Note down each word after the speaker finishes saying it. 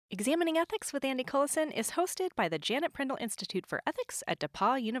Examining Ethics with Andy Cullison is hosted by the Janet Prindle Institute for Ethics at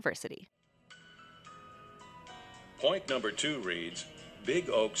DePauw University. Point number 2 reads, Big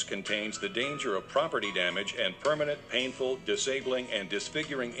oaks contains the danger of property damage and permanent, painful, disabling, and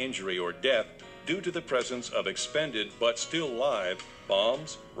disfiguring injury or death due to the presence of expended but still live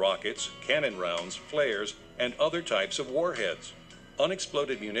bombs, rockets, cannon rounds, flares, and other types of warheads.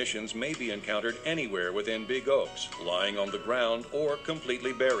 Unexploded munitions may be encountered anywhere within big oaks, lying on the ground or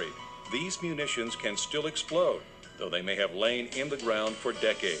completely buried. These munitions can still explode, though they may have lain in the ground for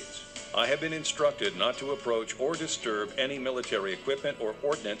decades. I have been instructed not to approach or disturb any military equipment or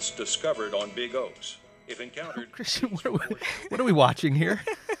ordnance discovered on big oaks. If encountered... Christian, what are we watching here?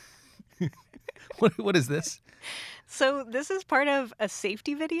 What is this? So this is part of a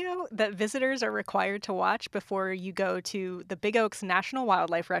safety video that visitors are required to watch before you go to the Big Oaks National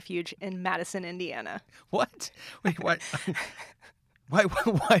Wildlife Refuge in Madison, Indiana. What? Wait, what? Why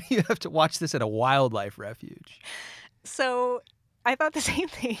do you have to watch this at a wildlife refuge? So I thought the same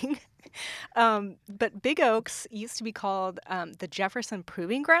thing. But Big Oaks used to be called the Jefferson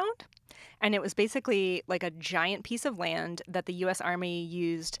Proving Ground. And it was basically like a giant piece of land that the U.S. Army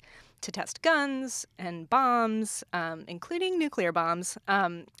used to test guns and bombs, including nuclear bombs,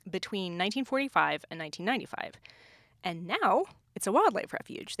 between 1945 and 1995. And now it's a wildlife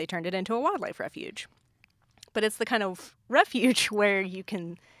refuge. They turned it into a wildlife refuge. But it's the kind of refuge where you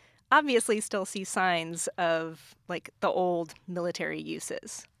can obviously still see signs of like the old military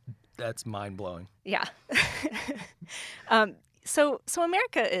uses. That's mind-blowing. Yeah. So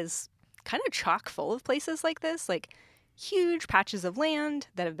America is kind of chock full of places like this, like huge patches of land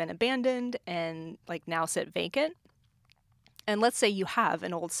that have been abandoned and like now sit vacant. And let's say you have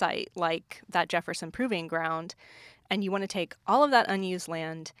an old site like that Jefferson Proving Ground, and you want to take all of that unused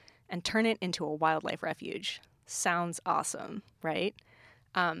land and turn it into a wildlife refuge. Sounds awesome, right?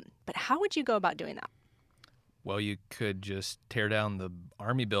 But how would you go about doing that? Well, you could just tear down the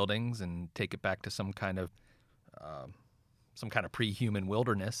army buildings and take it back to some kind of pre-human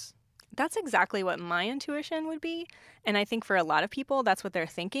wilderness. That's exactly what my intuition would be. And I think for a lot of people, that's what they're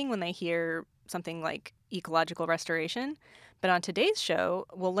thinking when they hear something like ecological restoration. But on today's show,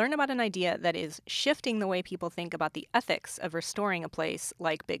 we'll learn about an idea that is shifting the way people think about the ethics of restoring a place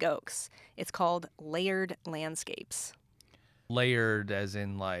like Big Oaks. It's called layered landscapes. Layered as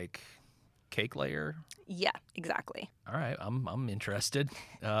in like cake layer? Yeah, exactly. All right, I'm interested.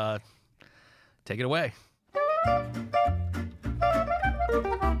 Take it away.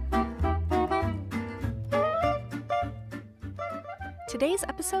 Today's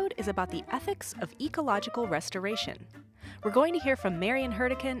episode is about the ethics of ecological restoration. We're going to hear from Marion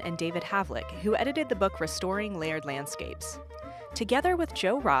Hourdequin and David Havlick, who edited the book Restoring Layered Landscapes. Together with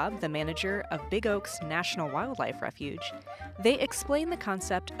Joe Robb, the manager of Big Oaks National Wildlife Refuge, they explain the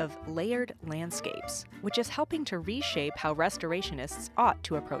concept of layered landscapes, which is helping to reshape how restorationists ought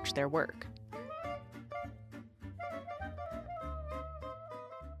to approach their work.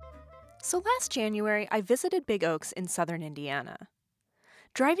 So last January, I visited Big Oaks in southern Indiana.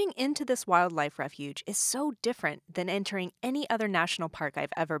 Driving into this wildlife refuge is so different than entering any other national park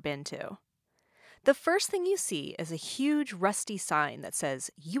I've ever been to. The first thing you see is a huge rusty sign that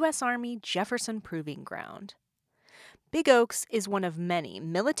says U.S. Army Jefferson Proving Ground. Big Oaks is one of many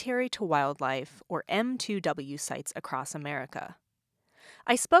military to wildlife, or M2W sites across America.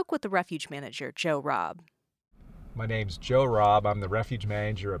 I spoke with the refuge manager, Joe Robb. My name's Joe Robb. I'm the refuge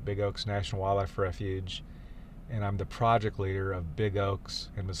manager at Big Oaks National Wildlife Refuge, and I'm the project leader of Big Oaks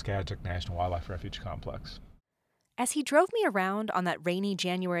and Muscatatuck National Wildlife Refuge Complex. As he drove me around on that rainy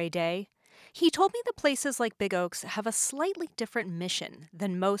January day, he told me that places like Big Oaks have a slightly different mission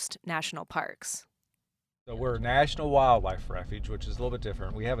than most national parks. So we're a National Wildlife Refuge, which is a little bit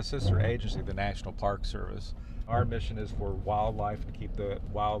different. We have a sister agency, the National Park Service. Our mission is for wildlife and keep the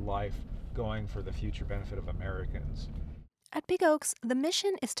wildlife going for the future benefit of Americans. At Big Oaks, the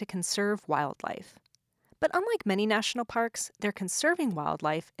mission is to conserve wildlife. But unlike many national parks, they're conserving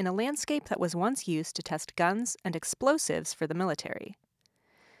wildlife in a landscape that was once used to test guns and explosives for the military.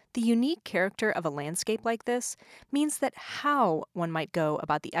 The unique character of a landscape like this means that how one might go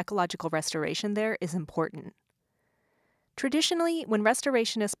about the ecological restoration there is important. Traditionally, when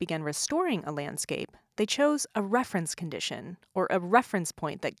restorationists began restoring a landscape, they chose a reference condition or a reference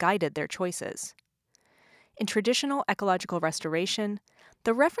point that guided their choices. In traditional ecological restoration,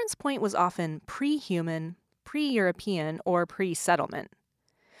 the reference point was often pre-human, pre-European, or pre-settlement.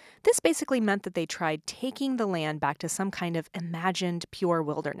 This basically meant that they tried taking the land back to some kind of imagined pure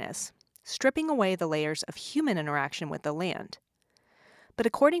wilderness, stripping away the layers of human interaction with the land. But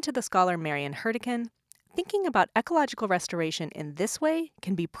according to the scholar Marion Hourdequin, thinking about ecological restoration in this way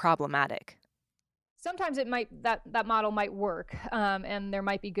can be problematic. Sometimes that model might work, and there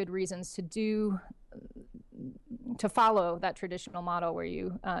might be good reasons to follow that traditional model where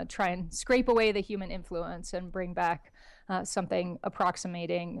you try and scrape away the human influence and bring back something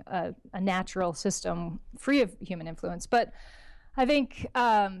approximating a natural system free of human influence. But I think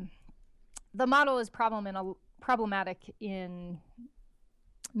the model is problematic in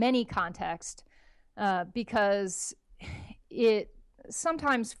many contexts because it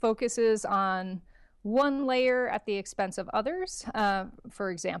sometimes focuses on one layer at the expense of others,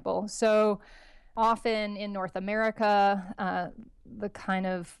 for example. So often in North America, the kind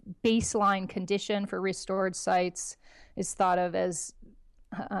of baseline condition for restored sites is thought of as,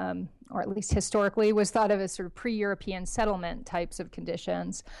 or at least historically, was thought of as sort of pre-European settlement types of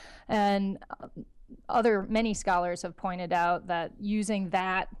conditions. And many scholars have pointed out that using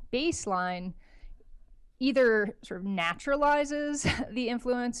that baseline either sort of naturalizes the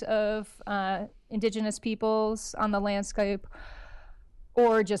influence of indigenous peoples on the landscape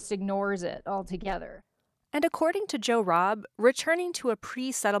or just ignores it altogether. And according to Joe Robb, returning to a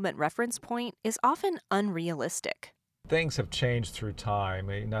pre-settlement reference point is often unrealistic. Things have changed through time.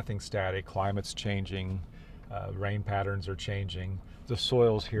 Nothing's static. Climate's changing. Rain patterns are changing. The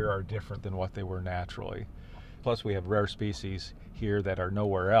soils here are different than what they were naturally. Plus, we have rare species here that are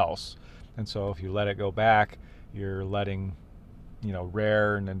nowhere else. And so if you let it go back, you're letting,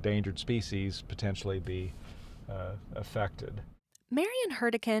 rare and endangered species potentially be affected. Marion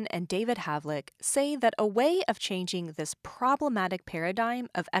Hourdequin and David Havlick say that a way of changing this problematic paradigm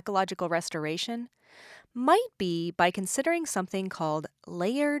of ecological restoration might be by considering something called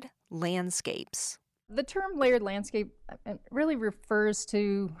layered landscapes. The term layered landscape really refers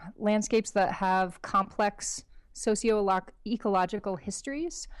to landscapes that have complex socio-ecological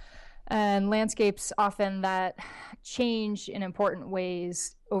histories, and landscapes often that change in important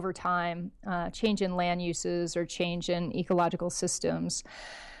ways over time, change in land uses or change in ecological systems.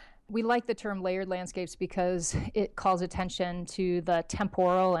 We like the term layered landscapes because it calls attention to the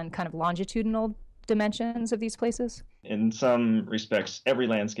temporal and kind of longitudinal dimensions of these places. In some respects, every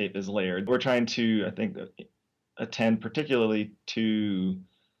landscape is layered. We're trying to, I think, attend particularly to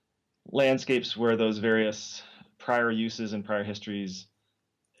landscapes where those various prior uses and prior histories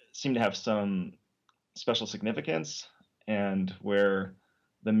seem to have some special significance, and where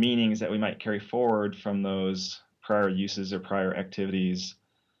the meanings that we might carry forward from those prior uses or prior activities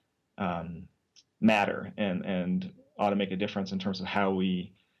matter and ought to make a difference in terms of how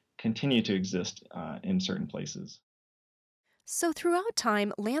we continue to exist in certain places. So throughout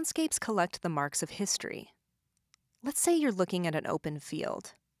time, landscapes collect the marks of history. Let's say you're looking at an open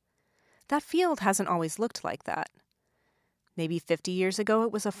field. That field hasn't always looked like that. Maybe 50 years ago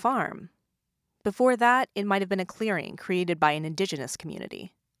it was a farm. Before that, it might have been a clearing created by an indigenous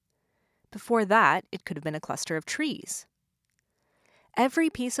community. Before that, it could have been a cluster of trees. Every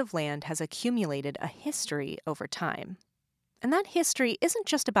piece of land has accumulated a history over time. And that history isn't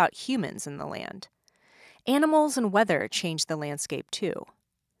just about humans in the land. Animals and weather change the landscape too.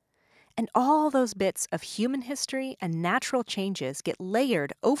 And all those bits of human history and natural changes get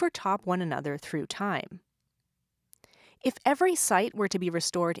layered over top one another through time. If every site were to be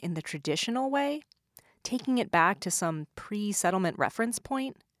restored in the traditional way, taking it back to some pre-settlement reference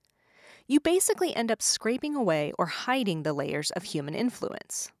point, you basically end up scraping away or hiding the layers of human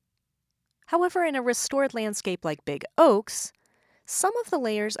influence. However, in a restored landscape like Big Oaks, some of the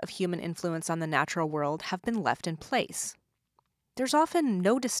layers of human influence on the natural world have been left in place. There's often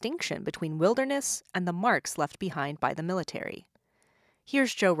no distinction between wilderness and the marks left behind by the military.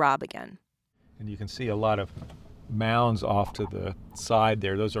 Here's Joe Robb again. And you can see a lot of mounds off to the side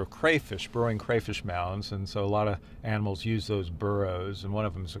there. Those are burrowing crayfish mounds, and so a lot of animals use those burrows, and one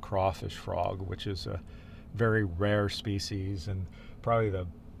of them is a crawfish frog, which is a very rare species, and probably the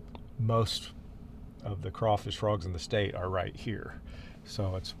most of the crawfish frogs in the state are right here.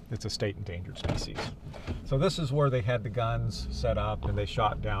 So it's a state endangered species. So this is where they had the guns set up, and they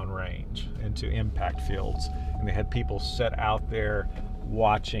shot downrange into impact fields, and they had people set out there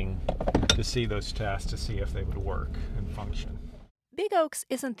watching to see those tests to see if they would work and function. Big Oaks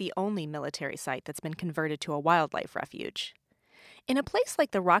isn't the only military site that's been converted to a wildlife refuge. In a place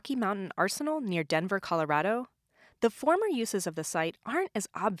like the Rocky Mountain Arsenal near Denver, Colorado, the former uses of the site aren't as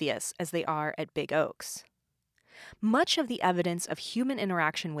obvious as they are at Big Oaks. Much of the evidence of human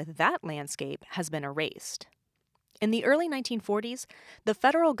interaction with that landscape has been erased. In the early 1940s, the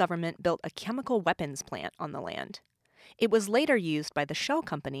federal government built a chemical weapons plant on the land. It was later used by the Shell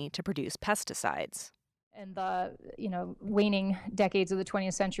Company to produce pesticides. in the waning decades of the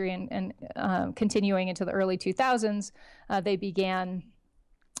 20th century and continuing into the early 2000s, they began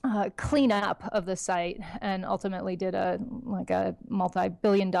cleanup of the site and ultimately did a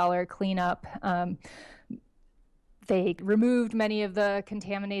multi-billion-dollar cleanup. They removed many of the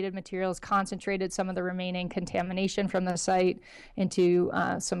contaminated materials, concentrated some of the remaining contamination from the site into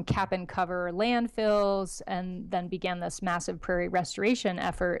some cap and cover landfills, and then began this massive prairie restoration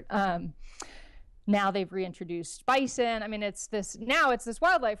effort. Now they've reintroduced bison. I mean, it's this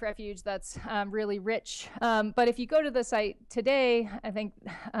wildlife refuge that's really rich. But if you go to the site today, I think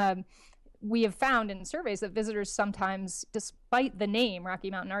we have found in surveys that visitors sometimes, despite the name Rocky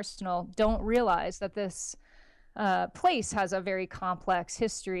Mountain Arsenal, don't realize that this place has a very complex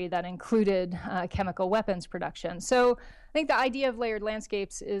history that included chemical weapons production. So I think the idea of layered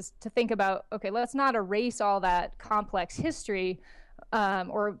landscapes is to think about, okay, let's not erase all that complex history,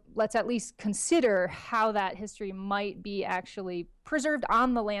 or let's at least consider how that history might be actually preserved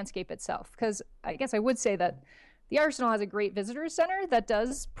on the landscape itself. Because I guess I would say that the Arsenal has a great visitor center that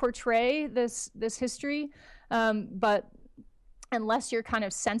does portray this history, but unless you're kind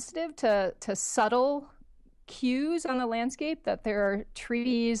of sensitive to subtle cues on the landscape, that there are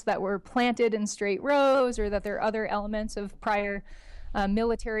trees that were planted in straight rows, or that there are other elements of prior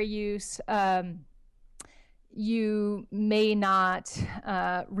military use, you may not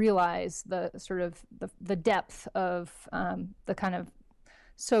realize the sort of the depth of the kind of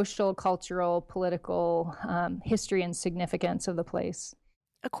social, cultural, political history and significance of the place.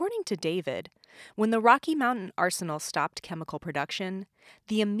 According to David, when the Rocky Mountain Arsenal stopped chemical production,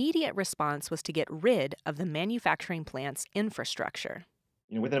 the immediate response was to get rid of the manufacturing plant's infrastructure.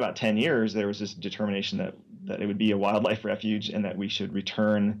 Within about 10 years, there was this determination that it would be a wildlife refuge and that we should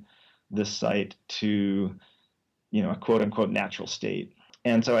return this site to a quote-unquote natural state.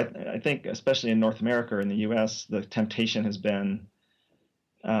 And so I think, especially in North America or in the U.S., the temptation has been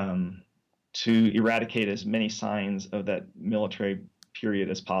to eradicate as many signs of that military period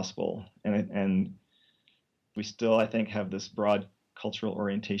as possible. And we still, I think, have this broad cultural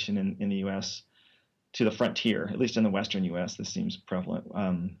orientation in the U.S. to the frontier, at least in the Western U.S., this seems prevalent,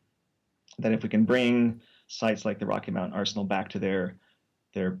 that if we can bring sites like the Rocky Mountain Arsenal back to their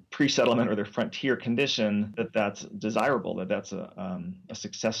pre-settlement or their frontier condition, that's desirable, that's a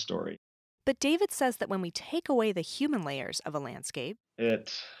success story. But David says that when we take away the human layers of a landscape, I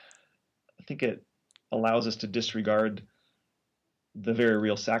think it allows us to disregard the very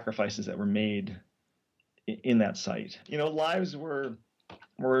real sacrifices that were made in that site. Lives were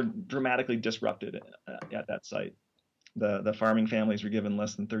dramatically disrupted at that site. The farming families were given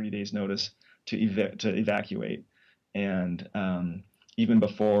less than 30 days notice to evacuate, and even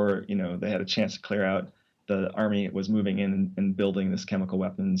before they had a chance to clear out, the Army was moving in and building this chemical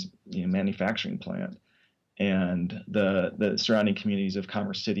weapons manufacturing plant. And the surrounding communities of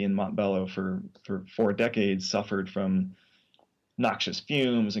Commerce City and Montbello for 4 decades suffered from noxious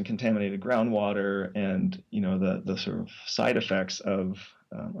fumes and contaminated groundwater, and the sort of side effects of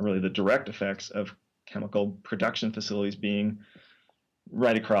really the direct effects of chemical production facilities being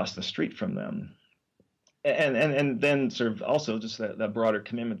right across the street from them. And then sort of also just that broader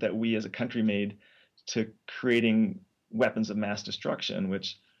commitment that we as a country made to creating weapons of mass destruction,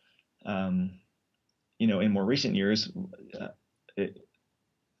 which, in more recent years,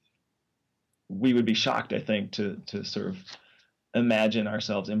 we would be shocked, I think, to sort of imagine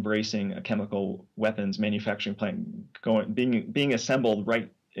ourselves embracing a chemical weapons manufacturing plant being assembled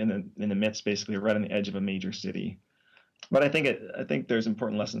right in the midst, basically right on the edge of a major city. But I think there's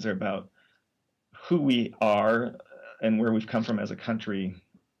important lessons there about who we are and where we've come from as a country,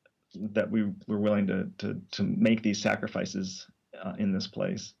 that we're willing to make these sacrifices in this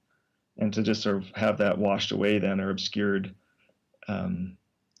place, and to just sort of have that washed away then or obscured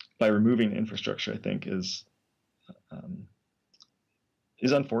by removing the infrastructure, I think is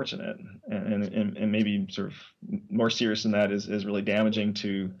unfortunate, and maybe sort of more serious than that is really damaging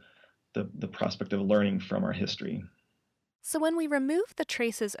to the prospect of learning from our history. So when we remove the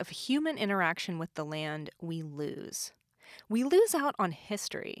traces of human interaction with the land, we lose. We lose out on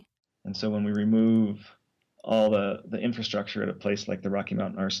history. And so when we remove all the infrastructure at a place like the Rocky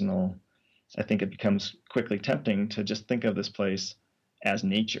Mountain Arsenal, I think it becomes quickly tempting to just think of this place as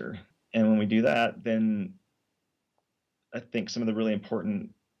nature. And when we do that, then I think some of the really important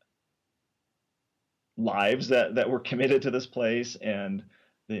lives that were committed to this place, and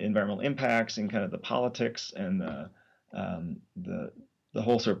the environmental impacts, and kind of the politics, and the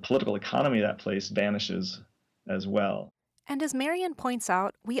whole sort of political economy of that place vanishes as well. And as Marion points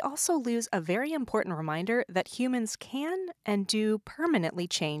out, we also lose a very important reminder that humans can and do permanently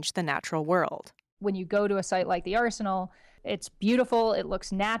change the natural world. when you go to a site like the Arsenal, it's beautiful, it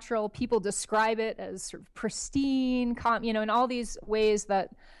looks natural. People describe it as sort of pristine, in all these ways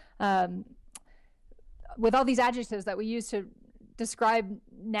that, with all these adjectives that we use to describe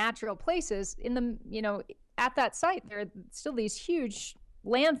natural places. At that site, there are still these huge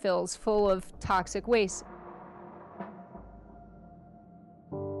landfills full of toxic waste.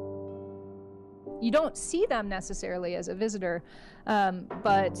 You don't see them necessarily as a visitor,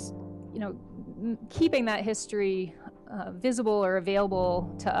 but keeping that history visible or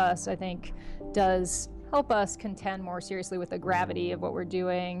available to us, I think, does help us contend more seriously with the gravity of what we're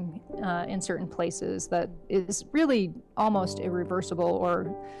doing in certain places that is really almost irreversible,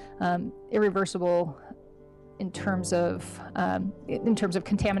 or irreversible in terms of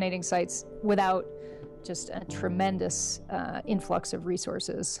contaminating sites without just a tremendous influx of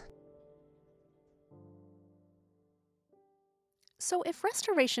resources. So if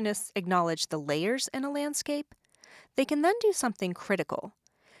restorationists acknowledge the layers in a landscape, they can then do something critical,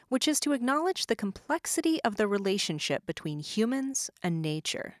 which is to acknowledge the complexity of the relationship between humans and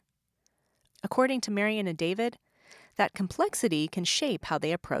nature. According to Marion and David, that complexity can shape how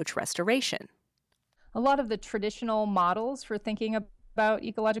they approach restoration. A lot of the traditional models for thinking about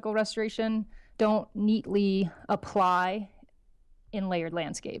ecological restoration don't neatly apply in layered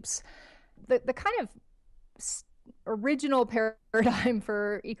landscapes. The kind of original paradigm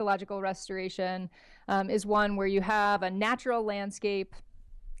for ecological restoration is one where you have a natural landscape,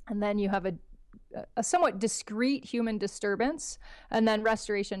 and then you have a somewhat discrete human disturbance, and then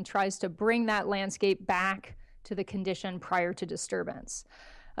restoration tries to bring that landscape back to the condition prior to disturbance.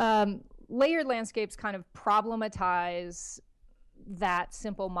 Layered landscapes kind of problematize that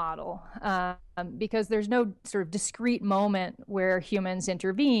simple model because there's no sort of discrete moment where humans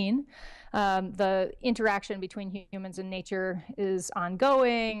intervene. The interaction between humans and nature is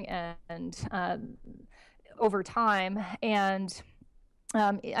ongoing and over time. And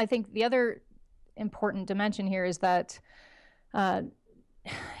I think the other important dimension here is that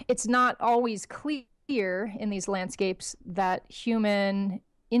it's not always clear in these landscapes that human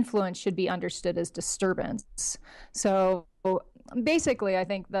influence should be understood as disturbance. So basically, I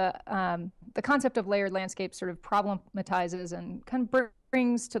think the concept of layered landscape sort of problematizes and kind of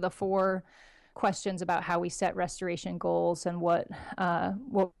brings to the fore questions about how we set restoration goals and what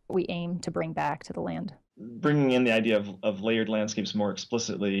we aim to bring back to the land. Bringing in the idea of layered landscapes more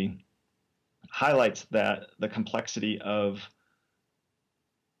explicitly highlights that the complexity of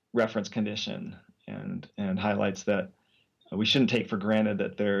reference condition and highlights that we shouldn't take for granted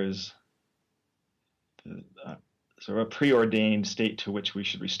that there's sort of a preordained state to which we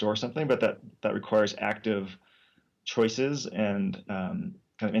should restore something, but that requires active choices and kind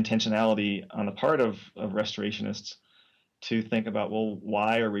of intentionality on the part of restorationists to think about, well,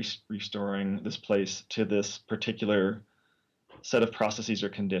 why are we restoring this place to this particular set of processes or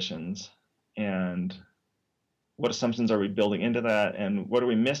conditions, and what assumptions are we building into that, and what are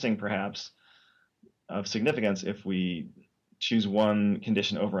we missing perhaps of significance if we choose one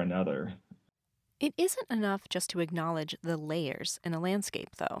condition over another. It isn't enough just to acknowledge the layers in a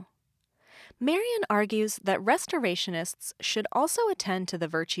landscape, though. Marion argues that restorationists should also attend to the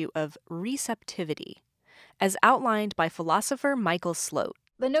virtue of receptivity, as outlined by philosopher Michael Sloat.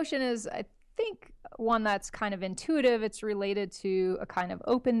 The notion is, I think, one that's kind of intuitive. It's related to a kind of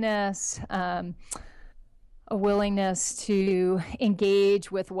openness, a willingness to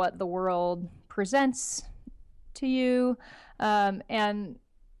engage with what the world presents to you. And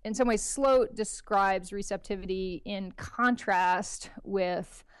in some ways, Sloat describes receptivity in contrast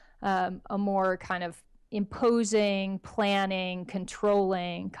with a more kind of imposing, planning,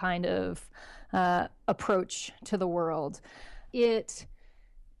 controlling kind of approach to the world. It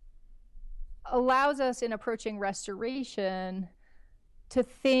allows us, in approaching restoration, to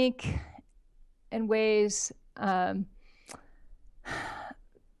think in ways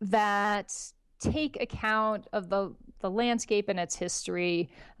that take account of the landscape and its history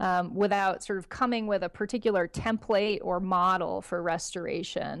without sort of coming with a particular template or model for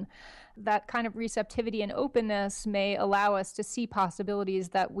restoration. That kind of receptivity and openness may allow us to see possibilities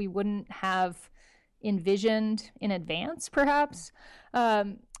that we wouldn't have envisioned in advance, perhaps,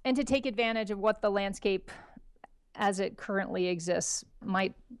 and to take advantage of what the landscape as it currently exists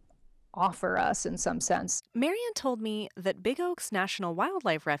might offer us in some sense. Marion told me that Big Oaks National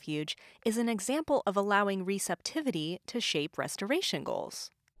Wildlife Refuge is an example of allowing receptivity to shape restoration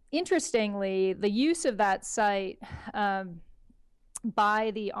goals. Interestingly, the use of that site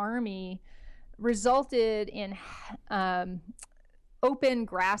by the Army resulted in open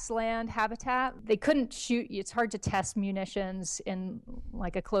grassland habitat. They couldn't shoot. It's hard to test munitions in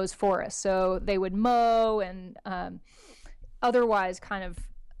like a closed forest. So they would mow and otherwise kind of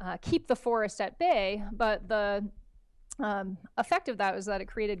keep the forest at bay. But the effect of that was that it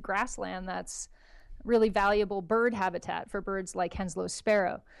created grassland that's really valuable bird habitat for birds like Henslow's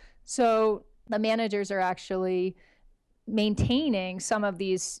sparrow. So the managers are actually maintaining some of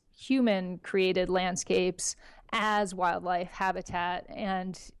these human-created landscapes as wildlife habitat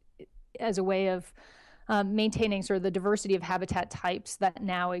and as a way of maintaining sort of the diversity of habitat types that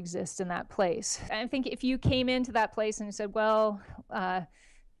now exist in that place. I think if you came into that place and said, well,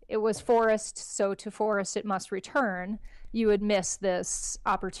 it was forest, so to forest it must return, you would miss this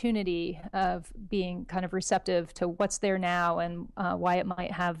opportunity of being kind of receptive to what's there now and why it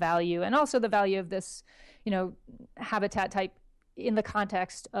might have value, and also the value of this, habitat type in the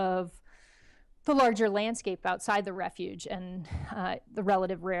context of the larger landscape outside the refuge and the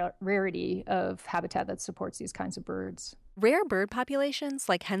relative rarity of habitat that supports these kinds of birds. Rare bird populations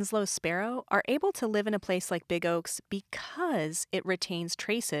like Henslow's sparrow are able to live in a place like Big Oaks because it retains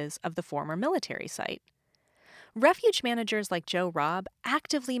traces of the former military site. Refuge managers like Joe Robb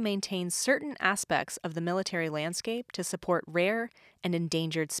actively maintain certain aspects of the military landscape to support rare and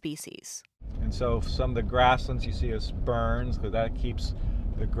endangered species. And so some of the grasslands you see as burns, because that keeps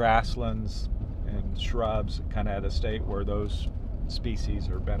the grasslands and shrubs kind of at a state where those species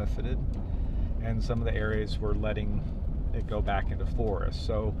are benefited. And some of the areas we're letting it go back into forest.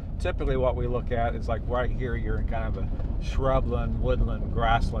 So typically what we look at is like right here, you're in kind of a shrubland, woodland,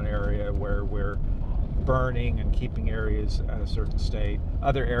 grassland area where we're burning and keeping areas at a certain state.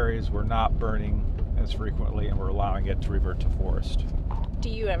 Other areas we're not burning as frequently and we're allowing it to revert to forest. Do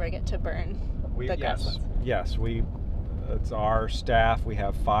you ever get to burn the grasslands? Yes, it's our staff. We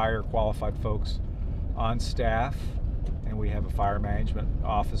have fire qualified folks on staff, and we have a fire management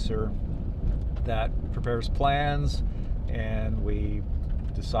officer that prepares plans, and we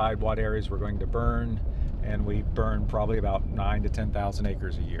decide what areas we're going to burn, and we burn probably about 9,000 to 10,000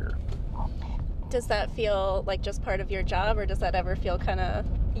 acres a year. Does that feel like just part of your job, or does that ever feel kind of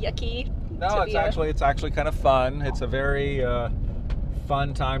yucky? No, it's actually kind of fun. It's a very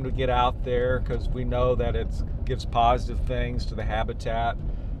fun time to get out there because we know that it gives positive things to the habitat.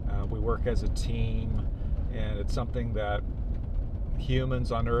 We work as a team, and it's something that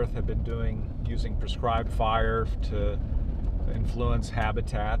humans on Earth have been doing, using prescribed fire to influence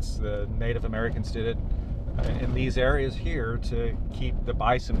habitats. The Native Americans did it in these areas here to keep the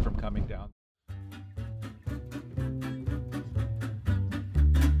bison from coming down.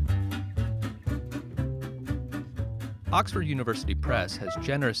 Oxford University Press has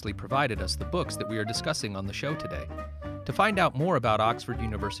generously provided us the books that we are discussing on the show today. To find out more about Oxford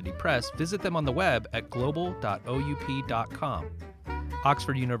University Press, visit them on the web at global.oup.com.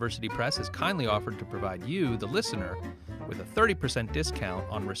 Oxford University Press has kindly offered to provide you, the listener, with a 30% discount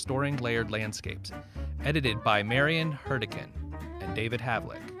on Restoring Layered Landscapes, edited by Marion, Hourdequin, and David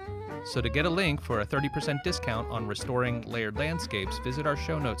Havlick. So to get a link for a 30% discount on Restoring Layered Landscapes, visit our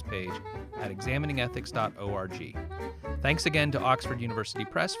show notes page at examiningethics.org. Thanks again to Oxford University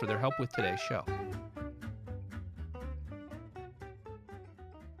Press for their help with today's show.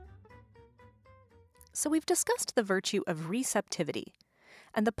 So we've discussed the virtue of receptivity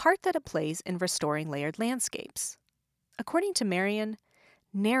and the part that it plays in restoring layered landscapes. According to Marion,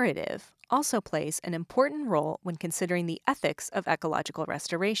 narrative also plays an important role when considering the ethics of ecological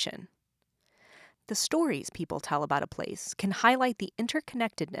restoration. The stories people tell about a place can highlight the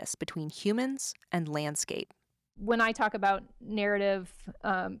interconnectedness between humans and landscape. When I talk about narrative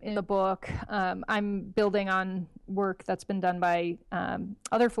in the book, I'm building on work that's been done by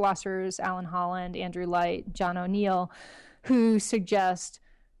other philosophers, Alan Holland, Andrew Light, John O'Neill, who suggest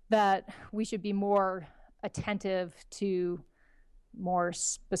that we should be more attentive to more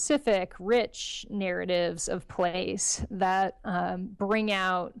specific, rich narratives of place that bring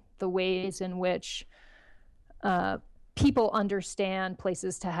out the ways in which people understand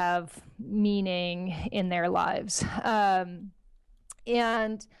places to have meaning in their lives. And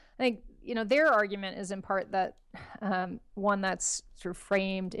I think, their argument is in part that one that's sort of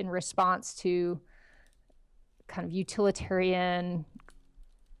framed in response to kind of utilitarian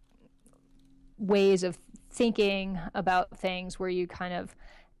ways of thinking about things where you kind of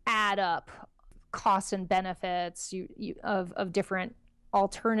add up costs and benefits of different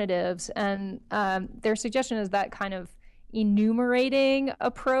alternatives. And their suggestion is that kind of enumerating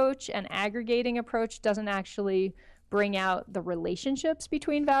approach and aggregating approach doesn't actually bring out the relationships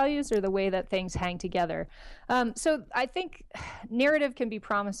between values or the way that things hang together. So I think narrative can be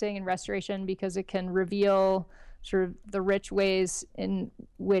promising in restoration because it can reveal sort of the rich ways in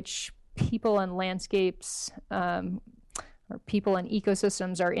which people and landscapes or people and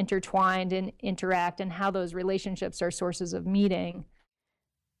ecosystems are intertwined and interact, and how those relationships are sources of meaning.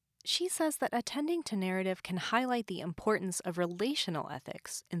 She says that attending to narrative can highlight the importance of relational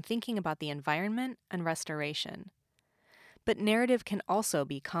ethics in thinking about the environment and restoration. But narrative can also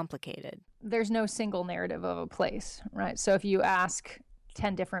be complicated. There's no single narrative of a place, right? So if you ask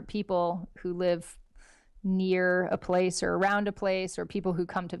 10 different people who live near a place or around a place, or people who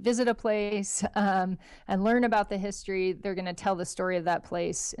come to visit a place and learn about the history, they're going to tell the story of that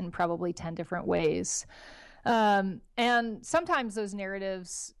place in probably 10 different ways. And sometimes those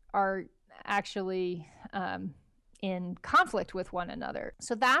narratives are actually in conflict with one another.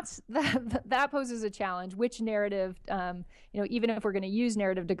 So that poses a challenge. Which narrative, even if we're going to use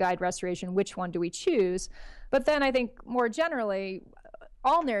narrative to guide restoration, which one do we choose? But then I think more generally,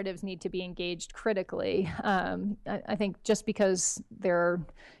 all narratives need to be engaged critically. I think just because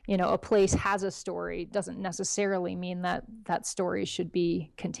a place has a story doesn't necessarily mean that that story should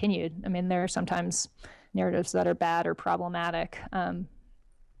be continued. I mean, there are sometimes narratives that are bad or problematic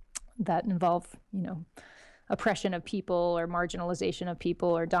that involve, oppression of people or marginalization of people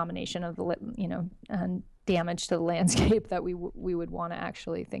or domination of and damage to the landscape that we would want to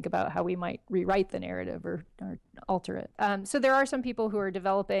actually think about how we might rewrite the narrative or alter it. So there are some people who are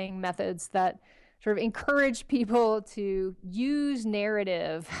developing methods that sort of encourage people to use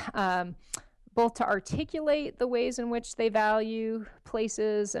narrative both to articulate the ways in which they value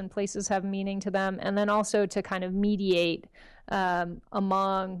places and places have meaning to them, and then also to kind of mediate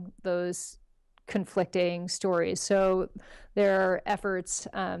among those conflicting stories. So there are efforts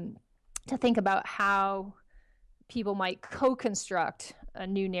to think about how people might co-construct a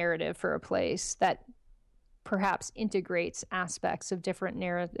new narrative for a place that perhaps integrates aspects of different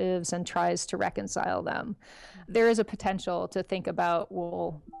narratives and tries to reconcile them. There is a potential to think about,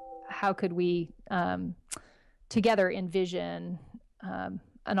 well, how could we together envision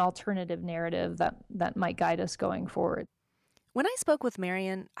an alternative narrative that might guide us going forward. When I spoke with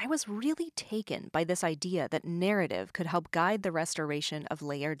Marion, I was really taken by this idea that narrative could help guide the restoration of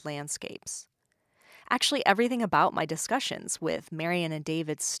layered landscapes. Actually, everything about my discussions with Marion and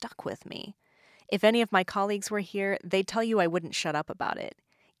David stuck with me. If any of my colleagues were here, they'd tell you I wouldn't shut up about it,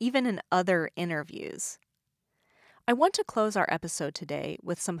 even in other interviews. I want to close our episode today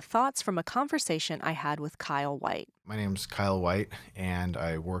with some thoughts from a conversation I had with Kyle White. My name's Kyle White, and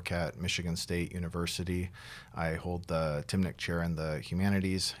I work at Michigan State University. I hold the Timnick Chair in the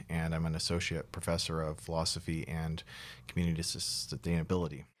Humanities, and I'm an associate professor of philosophy and community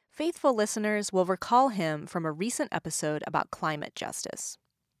sustainability. Faithful listeners will recall him from a recent episode about climate justice.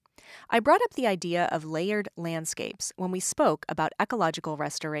 I brought up the idea of layered landscapes when we spoke about ecological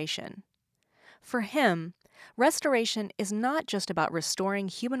restoration. For him, restoration is not just about restoring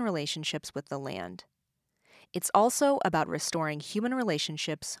human relationships with the land. It's also about restoring human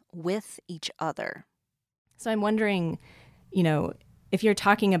relationships with each other. So I'm wondering, if you're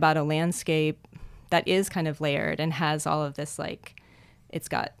talking about a landscape that is kind of layered and has all of this, it's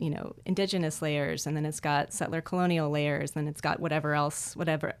got, indigenous layers, and then it's got settler colonial layers, then it's got whatever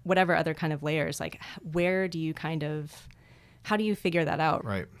other kind of layers, how do you figure that out?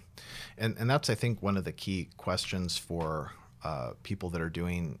 Right. And that's, I think, one of the key questions for people that are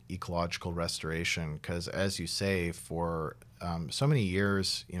doing ecological restoration, because as you say, for so many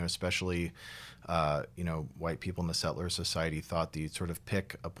years, especially, white people in the settler society thought that you'd sort of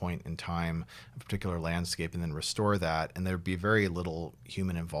pick a point in time, a particular landscape, and then restore that, and there'd be very little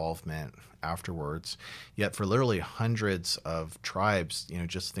human involvement afterwards. Yet for literally hundreds of tribes,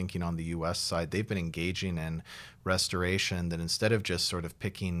 just thinking on the U.S. side, they've been engaging in restoration that instead of just sort of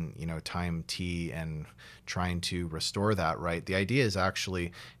picking, time T and trying to restore that, right? The idea is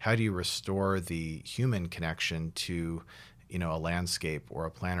actually, how do you restore the human connection to a landscape or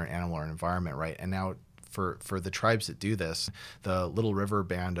a plant or animal or environment, right? And now for the tribes that do this, the Little River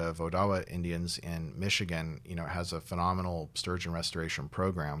Band of Odawa Indians in Michigan, has a phenomenal sturgeon restoration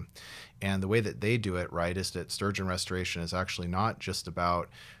program. And the way that they do it, right, is that sturgeon restoration is actually not just about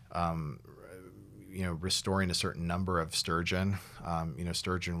restoring a certain number of sturgeon.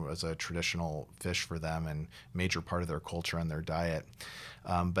 Sturgeon was a traditional fish for them and major part of their culture and their diet.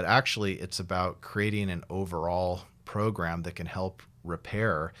 But actually, it's about creating an overall program that can help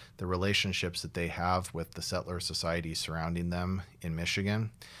repair the relationships that they have with the settler society surrounding them in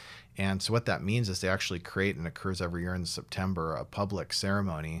Michigan. And so what that means is they actually create, and occurs every year in September, a public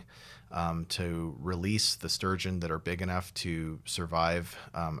ceremony to release the sturgeon that are big enough to survive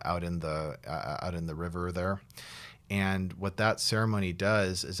out in the river there. And what that ceremony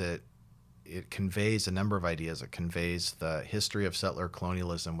does is it it conveys a number of ideas. It conveys the history of settler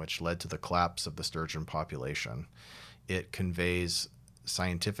colonialism, which led to the collapse of the sturgeon population. It conveys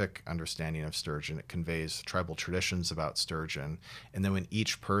scientific understanding of sturgeon. It conveys tribal traditions about sturgeon. And then when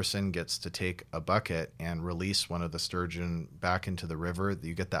each person gets to take a bucket and release one of the sturgeon back into the river,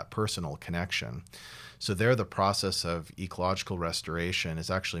 you get that personal connection. So there, the process of ecological restoration is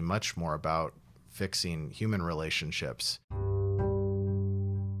actually much more about fixing human relationships.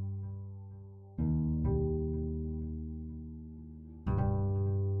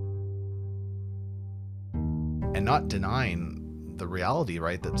 And not denying the reality,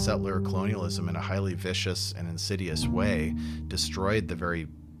 right, that settler colonialism in a highly vicious and insidious way destroyed the very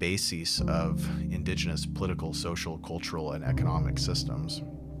bases of indigenous political, social, cultural, and economic systems.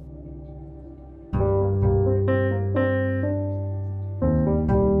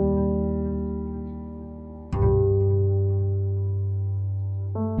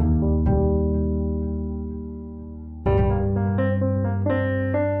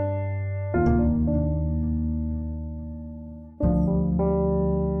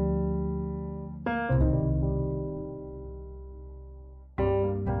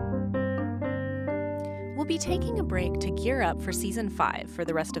 We'll be taking a break to gear up for Season 5 for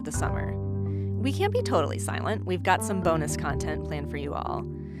the rest of the summer. We can't be totally silent. We've got some bonus content planned for you all.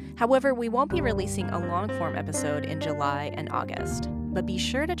 However, we won't be releasing a long-form episode in July and August. But be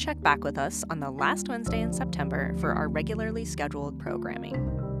sure to check back with us on the last Wednesday in September for our regularly scheduled programming.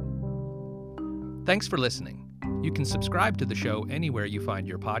 Thanks for listening. You can subscribe to the show anywhere you find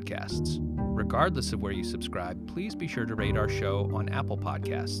your podcasts. Regardless of where you subscribe, please be sure to rate our show on Apple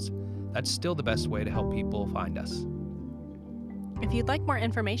Podcasts. That's still the best way to help people find us. If you'd like more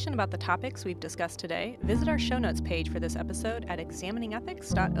information about the topics we've discussed today, visit our show notes page for this episode at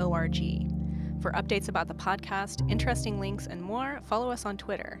examiningethics.org. For updates about the podcast, interesting links, and more, follow us on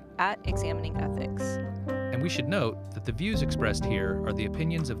Twitter @examiningethics. And we should note that the views expressed here are the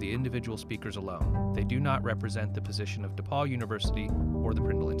opinions of the individual speakers alone. They do not represent the position of DePaul University or the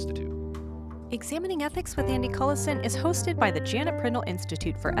Prindle Institute. Examining Ethics with Andy Cullison is hosted by the Janet Prindle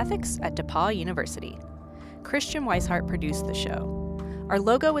Institute for Ethics at DePaul University. Christiane Wisehart produced the show. Our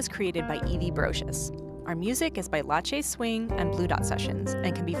logo was created by Evie Brocious. Our music is by Lache Swing and Blue Dot Sessions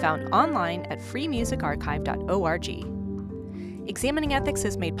and can be found online at freemusicarchive.org. Examining Ethics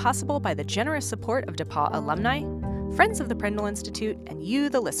is made possible by the generous support of DePaul alumni, friends of the Prindle Institute, and you,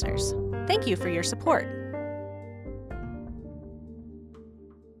 the listeners. Thank you for your support.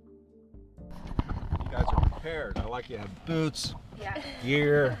 You guys are prepared. I like you have boots, Yeah.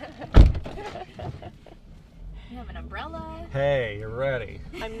 gear. You have an umbrella. Hey, you're ready.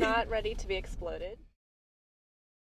 I'm not ready to be exploded.